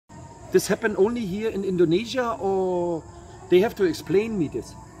This happened only here in Indonesia, or they have to explain me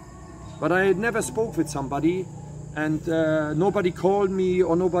this. But I never spoke with somebody, and nobody called me,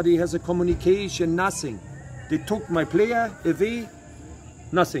 or nobody has a communication, nothing. They took my player away,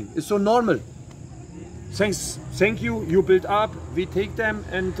 nothing. It's so normal. Thank you, you build up, we take them,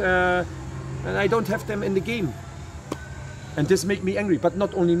 and I don't have them in the game. And this makes me angry, but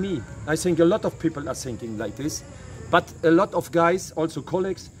not only me. I think a lot of people are thinking like this. But a lot of guys, also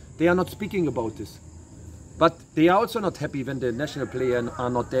colleagues, they are not speaking about this. But they are also not happy when the national players are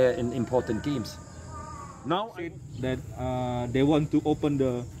not there in important games. Now that they want to open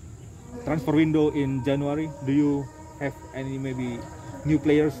the transfer window in January. Do you have any maybe new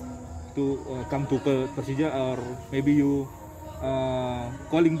players to come to Persija, or maybe you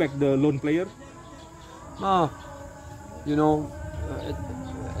calling back the loan player? You know,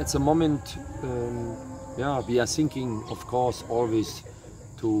 it's a moment. Yeah, we are thinking, of course, always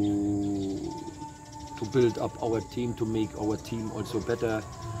to build up our team, to make our team also better.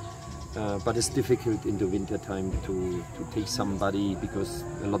 But it's difficult in the winter time to take somebody, because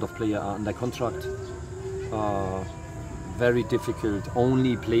a lot of players are under contract. Very difficult.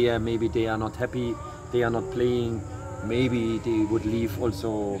 Only player, maybe they are not happy, they are not playing. Maybe they would leave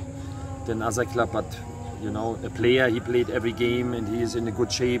also the other club. But you know, a player, he played every game and he is in a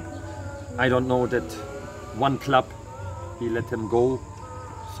good shape. I don't know that one club he let him go.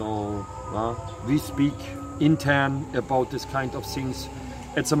 So we speak intern about this kind of things.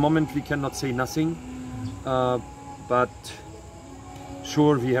 At the moment we cannot say nothing, but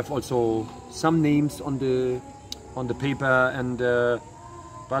sure, we have also some names on the paper, and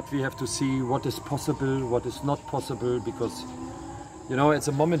but we have to see what is possible, what is not possible, because you know, at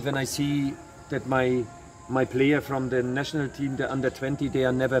the moment when I see that my player from the national team, the under 20, they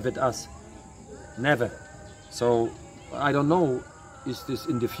are never with us, never. So I don't know, is this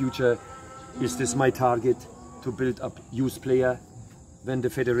in the future, is this my target to build up youth player? When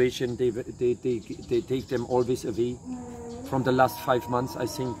the federation, they take them always away. From the last 5 months, I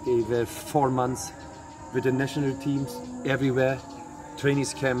think they were 4 months with the national teams everywhere, training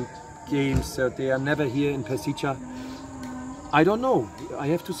camp, games. They are never here in Persija. I don't know. I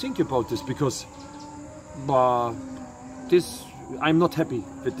have to think about this, because I'm not happy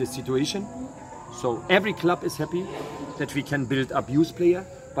with this situation. So every club is happy that we can build up youth player,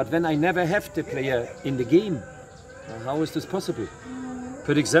 but when I never have the player in the game, how is this possible?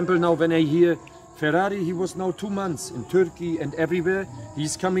 For example, now when I hear Ferrari, he was now 2 months in Turkey and everywhere,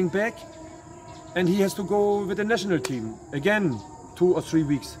 he's coming back and he has to go with the national team again 2 or 3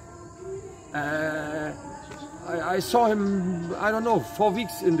 weeks. I saw him, I don't know, 4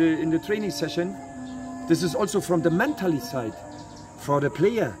 weeks in the training session. This is also from the mentality side for the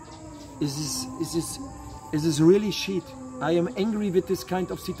player. Is this really shit? I am angry with this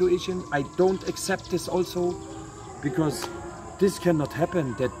kind of situation. I don't accept this also, because this cannot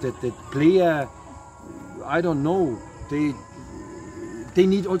happen, that player, I don't know, they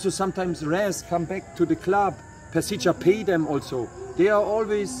need also sometimes rest, come back to the club. Persija pay them also. They are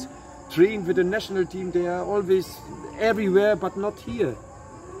always trained with the national team, they are always everywhere, but not here.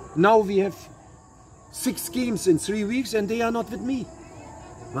 Now we have 6 games in 3 weeks and they are not with me.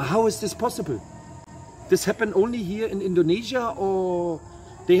 Now, how is this possible? This happened only here in Indonesia, or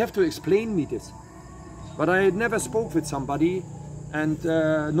they have to explain me this. But I never spoke with somebody, and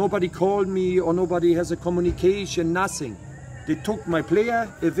nobody called me, or nobody has a communication, nothing. They took my player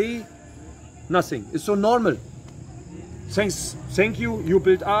away, nothing. It's so normal. Thank you, you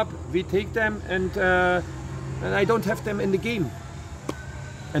build up, we take them, and I don't have them in the game.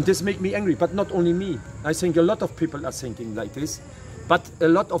 And this makes me angry, but not only me. I think a lot of people are thinking like this. But a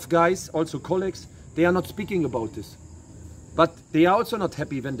lot of guys, also colleagues, they are not speaking about this. But they are also not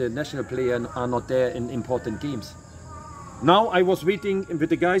happy when the national players are not there in important games. Now I was waiting with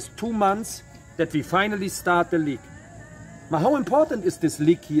the guys 2 months that we finally start the league. Now, how important is this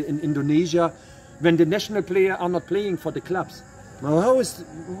league here in Indonesia when the national players are not playing for the clubs? Now,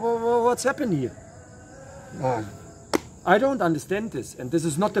 what's happened here? I don't understand this, and this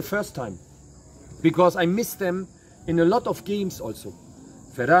is not the first time, because I miss them in a lot of games also.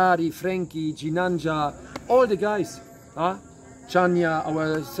 Ferrari, Frankie, Ginanja, all the guys. Chania,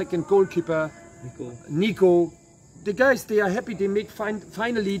 our second goalkeeper, Nico. The guys, they are happy, they make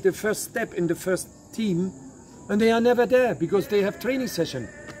finally the first step in the first team, and they are never there because they have training session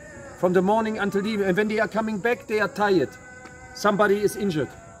from the morning until the evening, and when they are coming back, they are tired. Somebody is injured.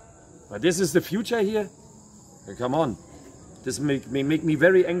 But this is the future here? Come on. This make me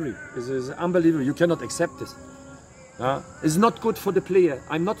very angry. This is unbelievable. You cannot accept this. It's not good for the player.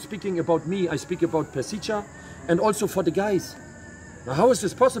 I'm not speaking about me. I speak about Persija, and also for the guys. Now, how is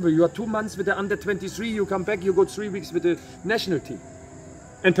this possible? You are 2 months with the under 23, you come back, you go 3 weeks with the national team.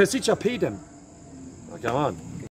 And Persija pay them. Oh, come on.